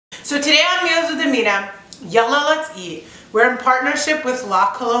So today on Meals with Amina, Yalla, let's eat. We're in partnership with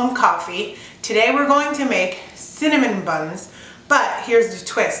Colombe coffee. Today we're going to make cinnamon buns, but here's the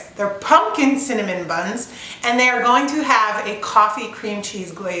twist. They're pumpkin cinnamon buns, and they are going to have a coffee cream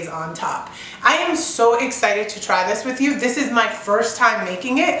cheese glaze on top. I am so excited to try this with you. This is my first time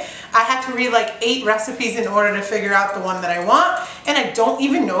making it. I had to read like 8 recipes in order to figure out the one that I want, and I don't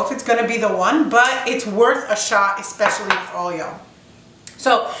even know if it's gonna be the one, but it's worth a shot, especially with all y'all.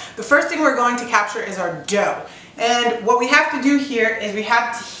 So the first thing we're going to capture is our dough. And what we have to do here is we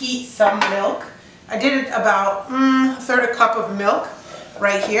have to heat some milk. I did about a third a cup of milk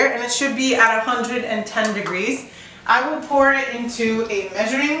right here, and it should be at 110 degrees. I will pour it into a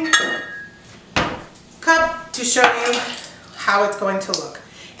measuring cup to show you how it's going to look.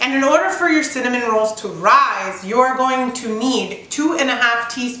 And in order for your cinnamon rolls to rise, you're going to need 2.5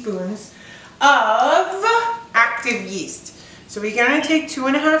 teaspoons of active yeast. So we're going to take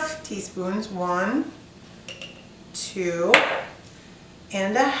 2.5 teaspoons, 1,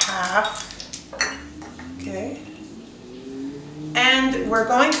 2.5, okay. And we're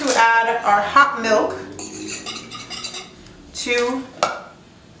going to add our hot milk to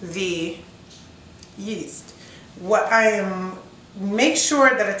the yeast. Make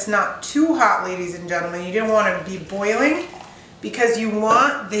sure that it's not too hot, ladies and gentlemen. You don't want to be boiling because you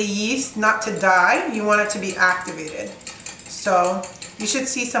want the yeast not to die. You want it to be activated. So you should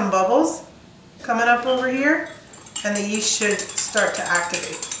see some bubbles coming up over here, and the yeast should start to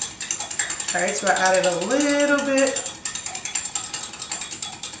activate. All right, so I added a little bit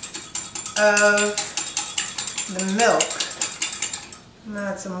of the milk. And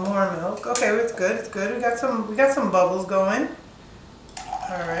add some more milk. Okay, it's good. It's good. We got some bubbles going.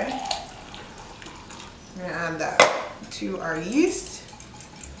 All right. I'm gonna add that to our yeast.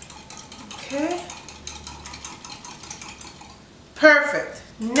 Okay. Perfect.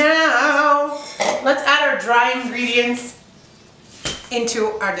 Now, let's add our dry ingredients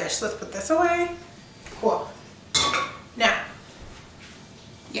into our dish. Let's put this away. Cool. Now,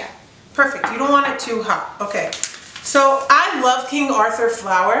 yeah, perfect. You don't want it too hot. Okay. So I love King Arthur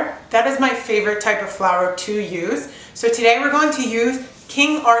flour. That is my favorite type of flour to use. So today we're going to use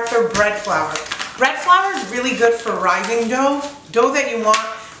King Arthur bread flour. Bread flour is really good for rising dough that you want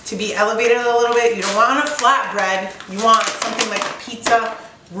to be elevated a little bit. You don't want a flat bread. You want something like a pizza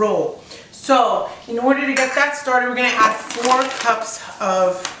roll. So in order to get that started, we're going to add 4 cups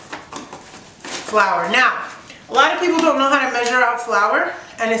of flour. Now, a lot of people don't know how to measure out flour,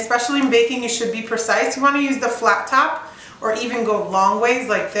 and especially in baking, you should be precise. You want to use the flat top or even go long ways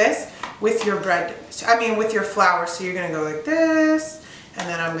like this with your with your flour. So you're going to go like this, and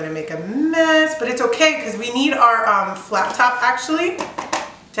then I'm going to make a mess, but it's okay because we need our flat top actually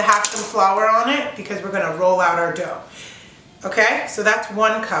to have some flour on it because we're going to roll out our dough. Okay, so that's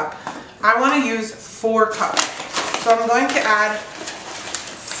 1 cup. I want to use 4 cups. So I'm going to add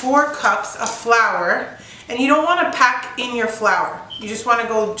 4 cups of flour, and you don't want to pack in your flour. You just want to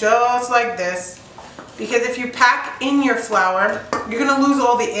go just like this, because if you pack in your flour, you're going to lose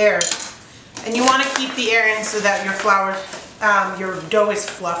all the air, and you want to keep the air in so that your flour, your dough is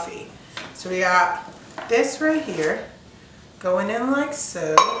fluffy. So we got this right here. Going in like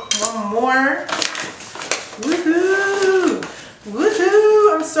so. 1 more. Woohoo!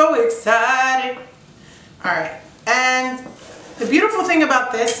 Woohoo! I'm so excited. Alright, and the beautiful thing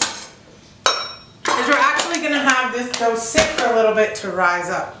about this is we're actually going to have this dough sit for a little bit to rise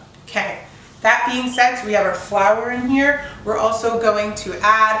up. Okay, that being said, so we have our flour in here. We're also going to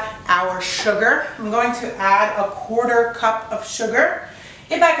add our sugar. I'm going to add a 1/4 cup of sugar.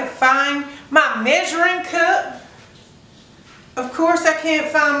 If I could find my measuring cup. Of course I can't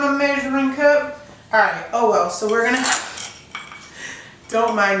find my measuring cup. Alright, oh well, so we're gonna,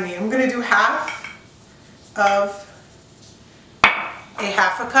 don't mind me, I'm gonna do half of a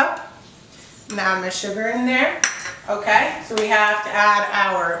 1/2 cup. Now my sugar in there. Okay, so we have to add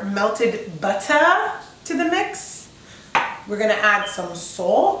our melted butter to the mix. We're gonna add some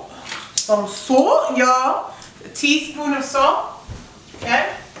salt. Some salt, y'all. A teaspoon of salt.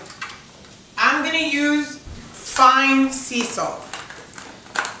 Okay. I'm gonna use fine sea salt.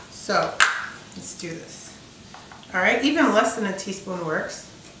 So let's do this. All right, even less than a teaspoon works.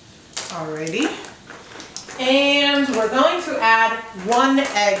 Alrighty. And we're going to add 1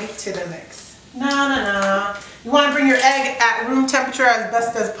 egg to the mix. No. You want to bring your egg at room temperature as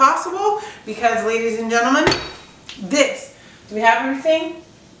best as possible, because ladies and gentlemen, this, do we have everything?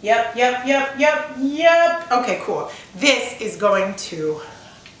 Yep. Okay, cool. This is going to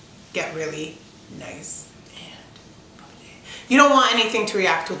get really nice. You don't want anything to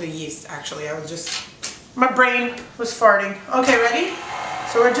react with the yeast, actually. My brain was farting. Okay, ready?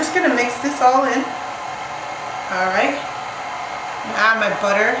 So we're just gonna mix this all in. All right. Add my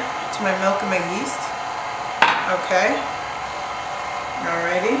butter to my milk and my yeast. Okay.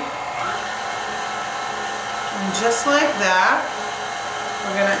 Alrighty. And just like that,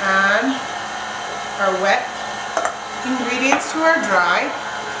 we're gonna add our wet ingredients to our dry.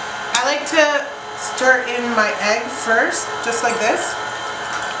 I like to stir in my egg first, just like this.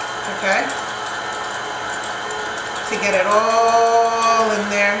 Okay. To get it all in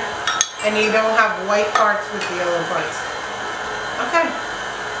there, and you don't have white parts with the yellow parts. Okay.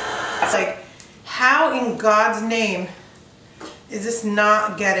 It's like, how in God's name is this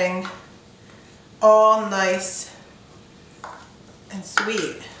not getting all nice and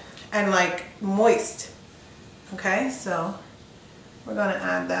sweet and like moist? Okay, so we're gonna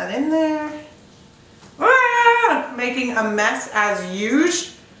add that in there. Ah, making a mess as usual.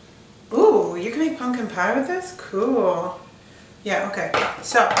 Ooh, you can make pumpkin pie with this? Cool. Yeah, okay.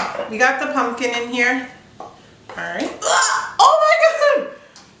 So, we got the pumpkin in here. Alright. Oh my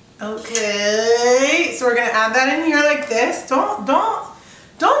god! Okay. So we're gonna add that in here like this. Don't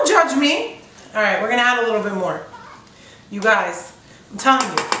judge me. Alright, we're gonna add a little bit more. You guys, I'm telling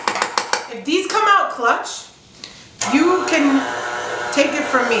you, if these come out clutch, you can take it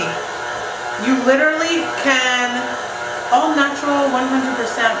from me. You literally can, all natural 100%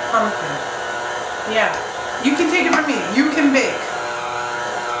 pumpkin. Yeah, you can take it from me. You can bake.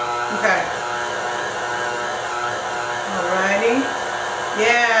 Okay. Alrighty.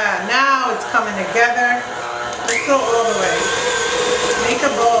 Yeah, now it's coming together. Let's go all the way. Make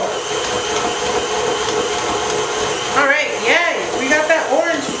a bowl. Alright, yay. We got that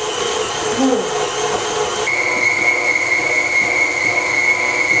orange. Ooh.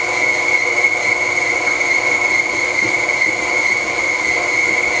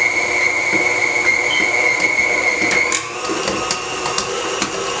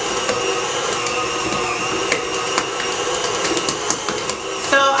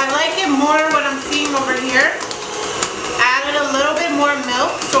 Over here, added a little bit more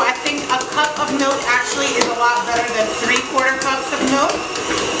milk, so I think a cup of milk actually is a lot better than 3/4 cups of milk.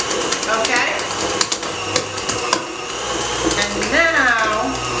 Okay, and now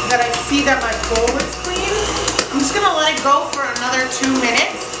that I see that my bowl is clean, I'm just gonna let it go for another 2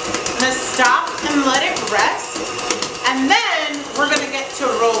 minutes. I'm gonna stop and let it rest, and then we're gonna get to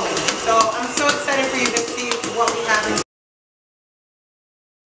rolling. So I'm so excited for you to see what we have in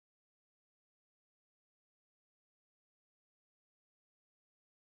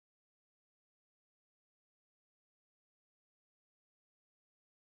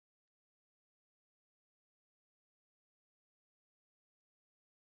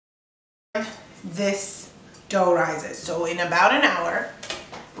this dough rises. So in about an hour,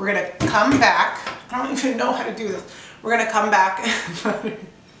 we're gonna come back. I don't even know how to do this. We're gonna come back. If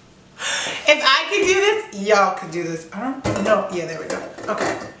I could do this, y'all could do this. I don't know. Yeah, there we go.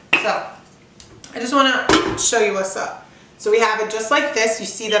 Okay, so I just wanna show you what's up. So we have it just like this. You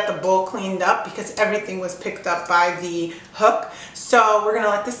see that the bowl cleaned up because everything was picked up by the hook. So we're gonna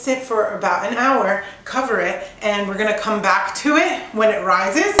let this sit for about an hour, cover it, and we're gonna come back to it when it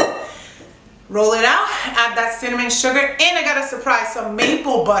rises. Roll it out, add that cinnamon sugar, and I got a surprise, some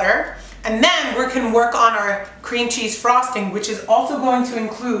maple butter. And then we can work on our cream cheese frosting, which is also going to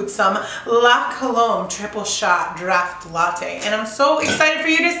include some La Colombe triple shot draft latte. And I'm so excited for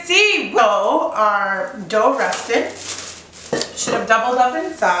you to see. So our dough rested, should have doubled up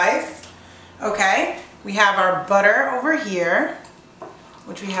in size. Okay, we have our butter over here,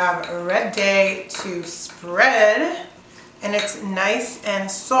 which we have ready to spread. And it's nice and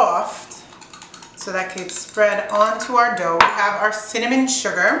soft, so that could spread onto our dough. We have our cinnamon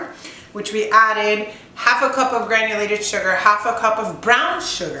sugar, which we added 1/2 cup of granulated sugar, 1/2 cup of brown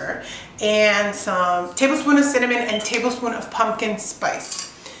sugar, and some tablespoon of cinnamon and tablespoon of pumpkin spice.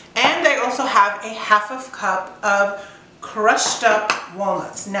 And I also have a 1/2 cup of crushed up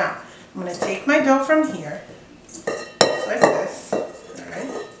walnuts. Now, I'm gonna take my dough from here, just like this, all right?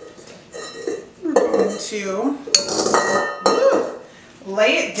 We're going to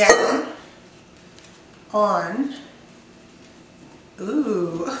lay it down on,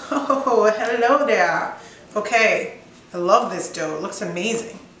 ooh, oh, hello there. Okay, I love this dough, it looks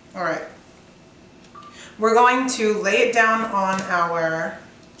amazing. All right, we're going to lay it down on our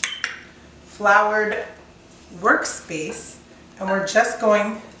floured workspace, and we're just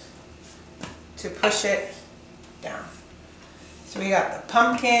going to push it down. So we got the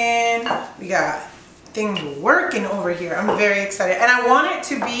pumpkin, we got things working over here. I'm very excited, and I want it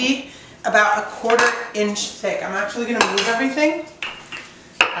to be about 1/4 inch thick. I'm actually gonna move everything.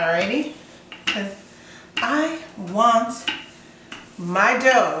 Alrighty, because I want my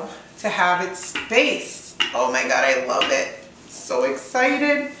dough to have its space. Oh my God, I love it. So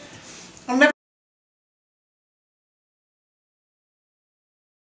excited. I'm never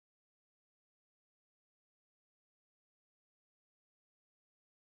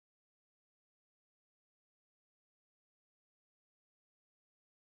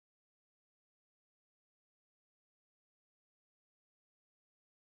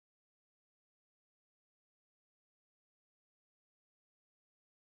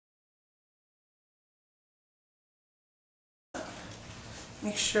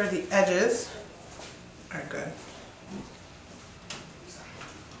make sure the edges are good.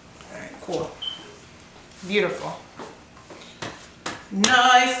 All right, cool. Beautiful.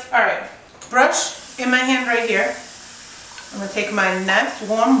 Nice. All right, brush in my hand right here. I'm gonna take my nice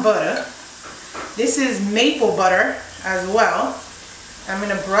warm butter. This is maple butter as well. I'm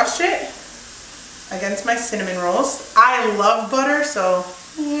gonna brush it against my cinnamon rolls. I love butter, so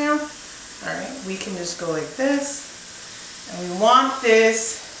yeah. All right, we can just go like this. And we want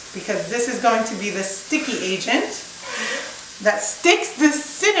this because this is going to be the sticky agent that sticks the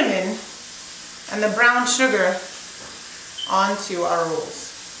cinnamon and the brown sugar onto our rolls.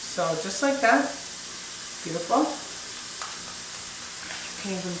 So just like that. Beautiful. You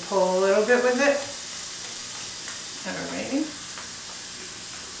can even pull a little bit with it. Alrighty.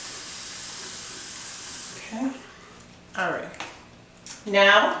 Okay. Alright.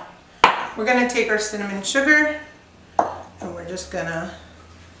 Now we're gonna take our cinnamon sugar and we're just gonna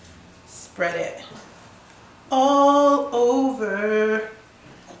spread it all over.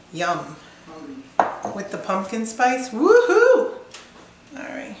 Yum. With the pumpkin spice. Woohoo!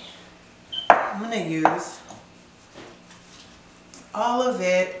 Alright. I'm gonna use all of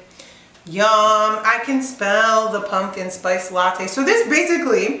it. Yum. I can smell the pumpkin spice latte. So this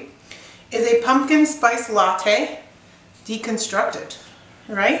basically is a pumpkin spice latte deconstructed,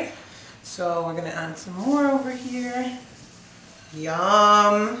 right? So we're gonna add some more over here.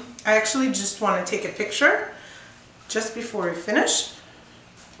 Yum. I actually just want to take a picture just before we finish.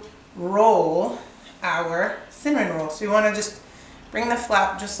 Roll our cinnamon roll. So you want to just bring the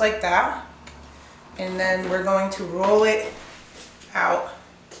flap just like that, and then we're going to roll it out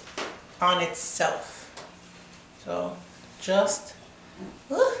on itself. So just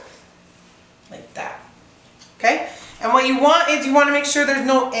like that. Okay? And what you want is you want to make sure there's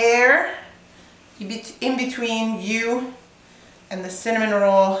no air in between you and the cinnamon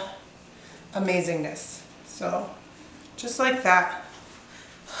roll amazingness. So just like that.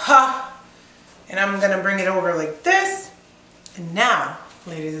 Ha! And I'm gonna bring it over like this. And now,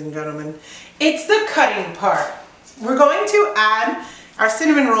 ladies and gentlemen, it's the cutting part. We're going to add our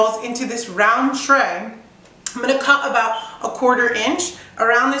cinnamon rolls into this round tray. I'm gonna cut about a 1/4 inch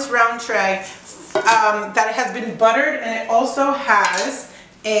around this round tray that has been buttered, and it also has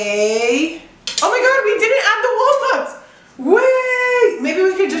a, oh my God, we didn't add the walnuts. Wait, maybe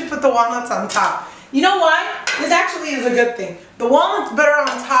we could just put the walnuts on top. You know why? This actually is a good thing. The walnuts better on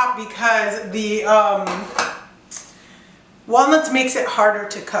top because the walnuts makes it harder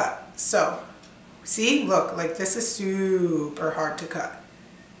to cut. So, see, look, like this is super hard to cut.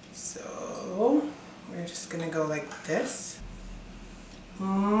 So, we're just gonna go like this.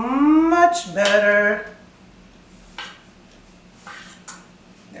 Much better.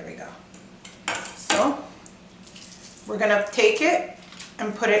 There we go. So, we're gonna take it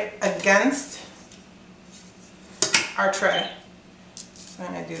and put it against our tray. So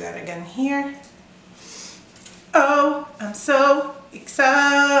I'm gonna do that again here. Oh, I'm so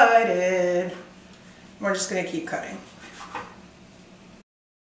excited. We're just gonna keep cutting.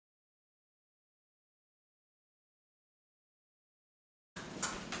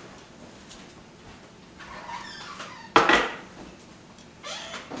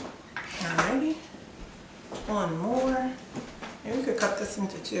 Alrighty, one more. Maybe we could cut this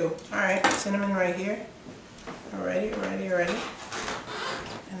into 2. Alright, cinnamon right here. Alrighty.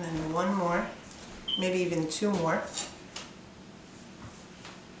 And then one more, maybe even 2 more.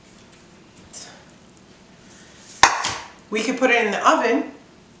 We could put it in the oven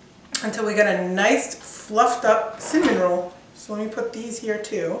until we get a nice fluffed up cinnamon roll. So let me put these here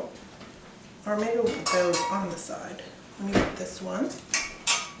too. Or maybe we'll put those on the side. Let me get this one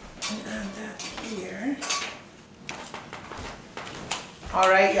and add that here. All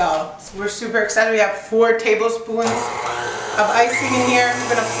right, y'all, so we're super excited. We have 4 tablespoons of icing in here. I'm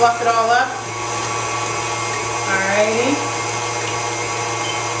gonna fluff it all up. Alrighty.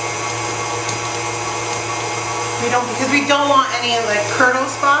 Because we don't want any like curdle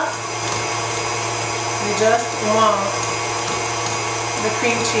spots. We just want the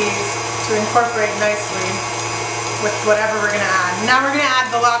cream cheese to incorporate nicely with whatever we're gonna add. Now we're gonna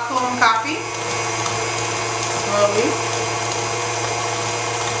add the Colombe coffee. Slowly.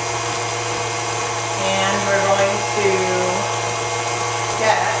 And we're going to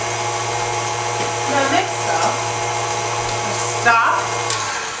get the mix up. Stop.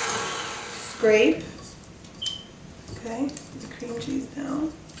 Scrape. Okay, the cream cheese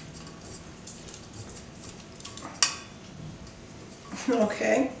down.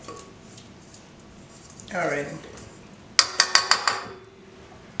 Okay. All right.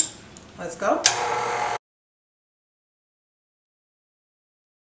 Let's go.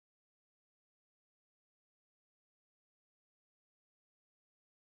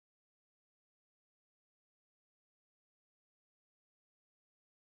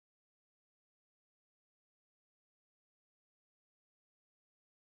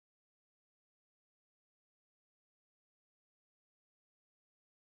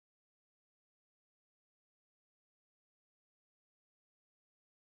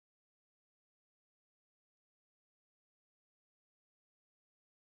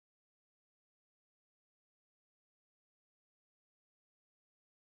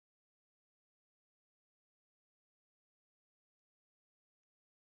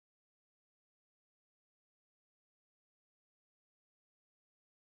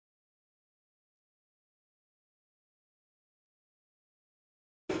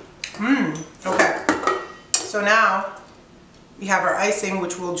 Okay. So now we have our icing,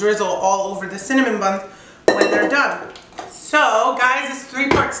 which will drizzle all over the cinnamon buns when they're done. So guys, this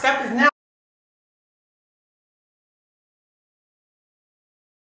 3-part step is now